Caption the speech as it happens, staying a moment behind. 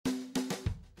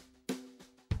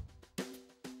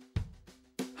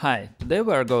Hi, today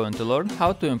we are going to learn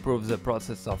how to improve the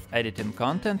process of editing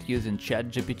content using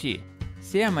ChatGPT.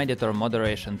 CM Editor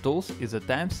Moderation Tools is a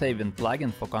time-saving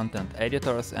plugin for content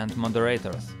editors and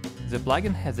moderators. The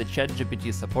plugin has a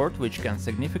ChatGPT support which can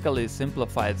significantly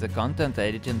simplify the content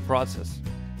editing process.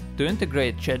 To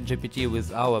integrate ChatGPT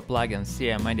with our plugin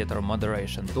CM Editor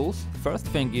Moderation Tools, first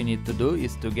thing you need to do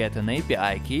is to get an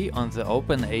API key on the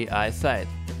OpenAI site.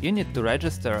 You need to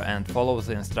register and follow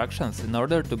the instructions in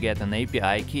order to get an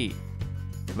API key.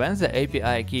 When the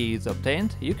API key is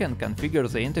obtained, you can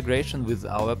configure the integration with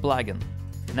our plugin.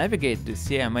 Navigate to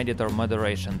CM Editor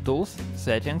Moderation Tools,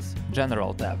 Settings,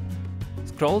 General tab.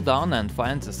 Scroll down and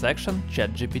find the section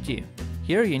ChatGPT.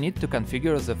 Here you need to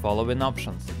configure the following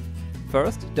options.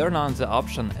 First, turn on the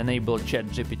option Enable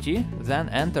ChatGPT, then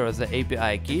enter the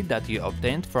API key that you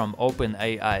obtained from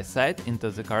OpenAI site into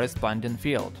the corresponding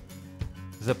field.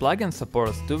 The plugin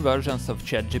supports two versions of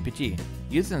ChatGPT.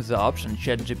 Using the option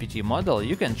ChatGPT model,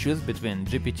 you can choose between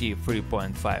GPT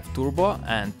 3.5 Turbo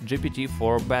and GPT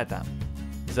 4 Beta.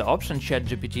 The option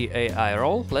ChatGPT AI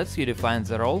role lets you define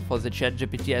the role for the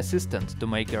ChatGPT assistant to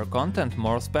make your content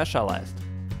more specialized.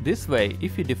 This way,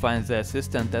 if you define the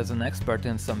assistant as an expert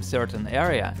in some certain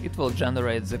area, it will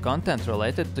generate the content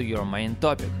related to your main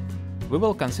topic. We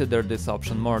will consider this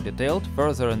option more detailed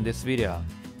further in this video.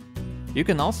 You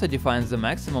can also define the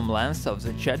maximum length of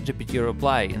the ChatGPT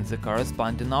reply in the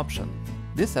corresponding option.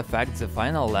 This affects the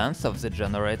final length of the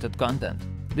generated content.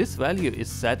 This value is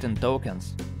set in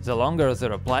tokens. The longer the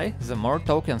reply, the more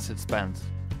tokens it spends.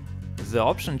 The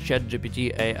option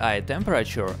ChatGPT AI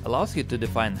Temperature allows you to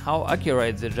define how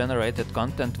accurate the generated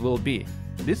content will be.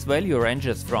 This value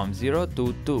ranges from 0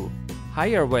 to 2.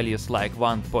 Higher values like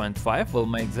 1.5 will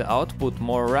make the output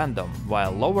more random,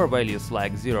 while lower values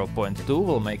like 0.2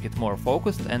 will make it more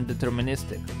focused and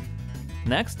deterministic.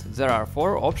 Next, there are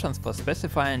 4 options for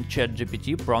specifying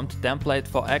ChatGPT prompt template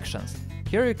for actions.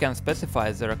 Here you can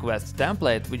specify the request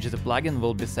template which the plugin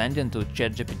will be sending to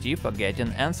ChatGPT for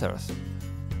getting answers.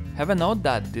 Have a note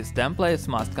that these templates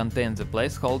must contain the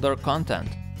placeholder content.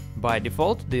 By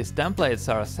default, these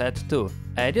templates are set to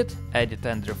Edit, Edit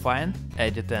and Refine,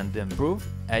 Edit and Improve,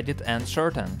 Edit and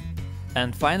Shorten.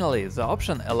 And finally, the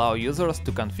option allows users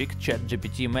to configure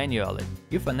ChatGPT manually.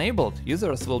 If enabled,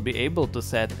 users will be able to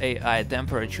set AI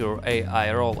temperature,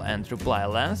 AI role and reply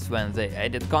length when they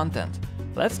edit content.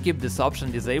 Let's keep this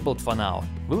option disabled for now.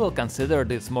 We will consider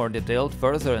this more detailed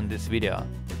further in this video.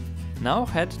 Now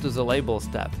head to the Labels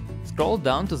tab. Scroll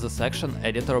down to the section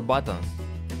Editor Buttons.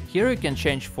 Here you can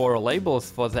change 4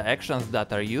 labels for the actions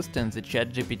that are used in the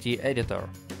ChatGPT editor.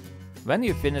 When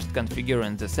you finished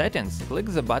configuring the settings, click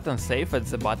the button Save at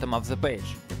the bottom of the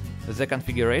page. The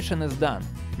configuration is done.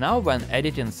 Now when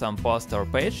editing some post or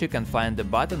page, you can find the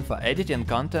button for editing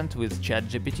content with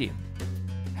ChatGPT.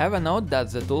 Have a note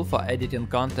that the tool for editing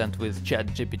content with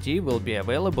ChatGPT will be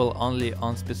available only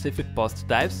on specific post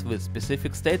types with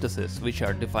specific statuses, which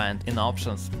are defined in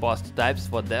options Post Types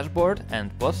for Dashboard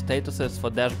and Post Statuses for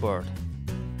Dashboard.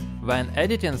 When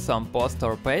editing some post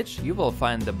or page, you will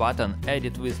find the button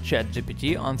Edit with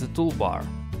ChatGPT on the toolbar.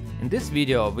 In this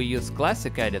video we use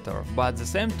Classic Editor, but the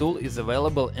same tool is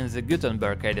available in the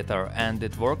Gutenberg editor and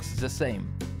it works the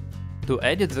same. To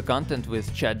edit the content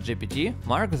with ChatGPT,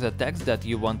 mark the text that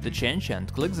you want to change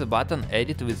and click the button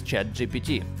Edit with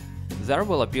ChatGPT. There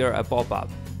will appear a pop-up.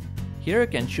 Here you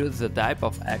can choose the type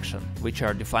of action, which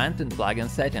are defined in plugin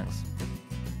settings.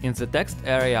 In the text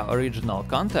area Original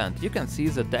Content, you can see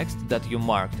the text that you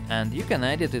marked, and you can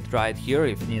edit it right here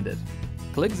if needed.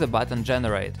 Click the button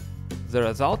Generate. The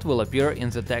result will appear in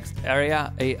the text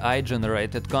area AI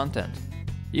Generated Content.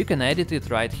 You can edit it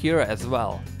right here as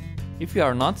well. If you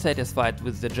are not satisfied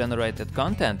with the generated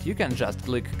content, you can just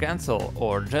click Cancel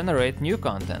or Generate New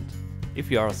Content.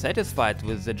 If you are satisfied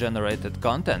with the generated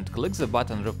content, click the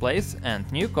button Replace and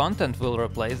new content will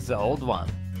replace the old one.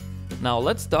 Now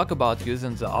let's talk about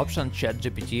using the option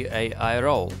ChatGPT AI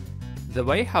role. The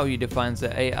way how you define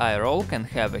the AI role can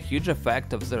have a huge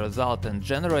effect of the result and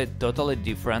generate totally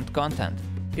different content.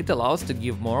 It allows to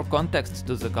give more context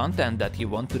to the content that you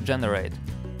want to generate.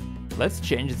 Let's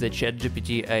change the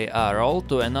ChatGPT AI role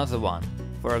to another one.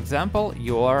 For example,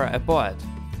 you are a poet.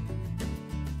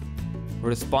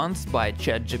 Response by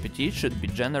ChatGPT should be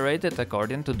generated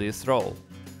according to this role.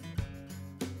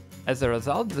 As a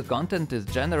result, the content is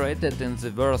generated in the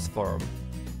verse form.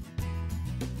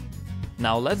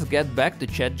 Now let's get back to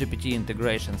ChatGPT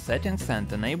integration settings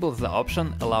and enable the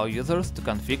option Allow users to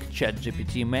configure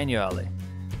ChatGPT manually.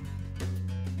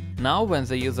 Now when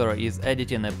the user is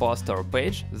editing a post or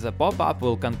page, the pop-up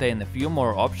will contain a few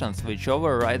more options which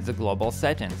override the global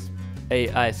settings.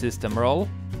 AI system role,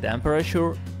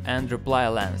 temperature, and reply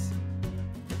length.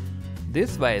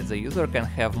 This way the user can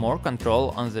have more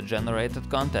control on the generated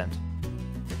content.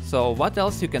 So what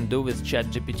else you can do with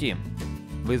ChatGPT?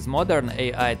 With modern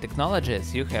AI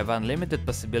technologies, you have unlimited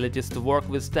possibilities to work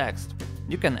with text.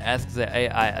 You can ask the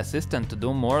AI assistant to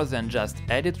do more than just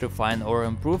edit, refine or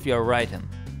improve your writing.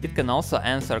 It can also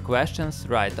answer questions,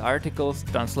 write articles,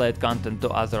 translate content to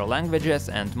other languages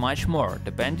and much more,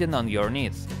 depending on your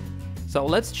needs. So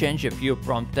let's change a few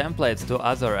prompt templates to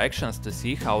other actions to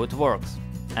see how it works.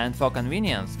 And for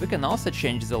convenience, we can also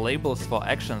change the labels for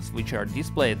actions which are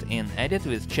displayed in Edit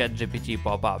with ChatGPT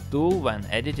pop-up tool when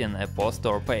editing a post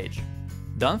or page.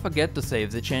 Don't forget to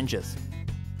save the changes.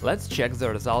 Let's check the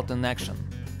result in action.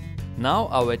 Now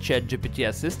our ChatGPT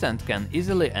assistant can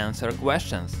easily answer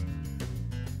questions.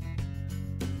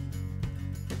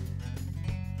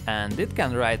 And it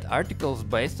can write articles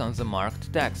based on the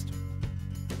marked text.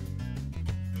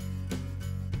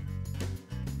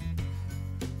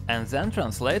 And then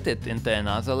translate it into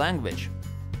another language.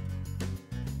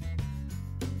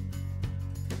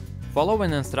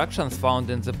 Following instructions found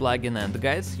in the plugin and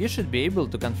guides, you should be able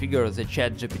to configure the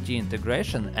ChatGPT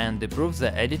integration and improve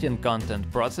the editing content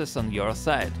process on your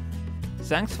site.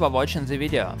 Thanks for watching the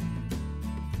video.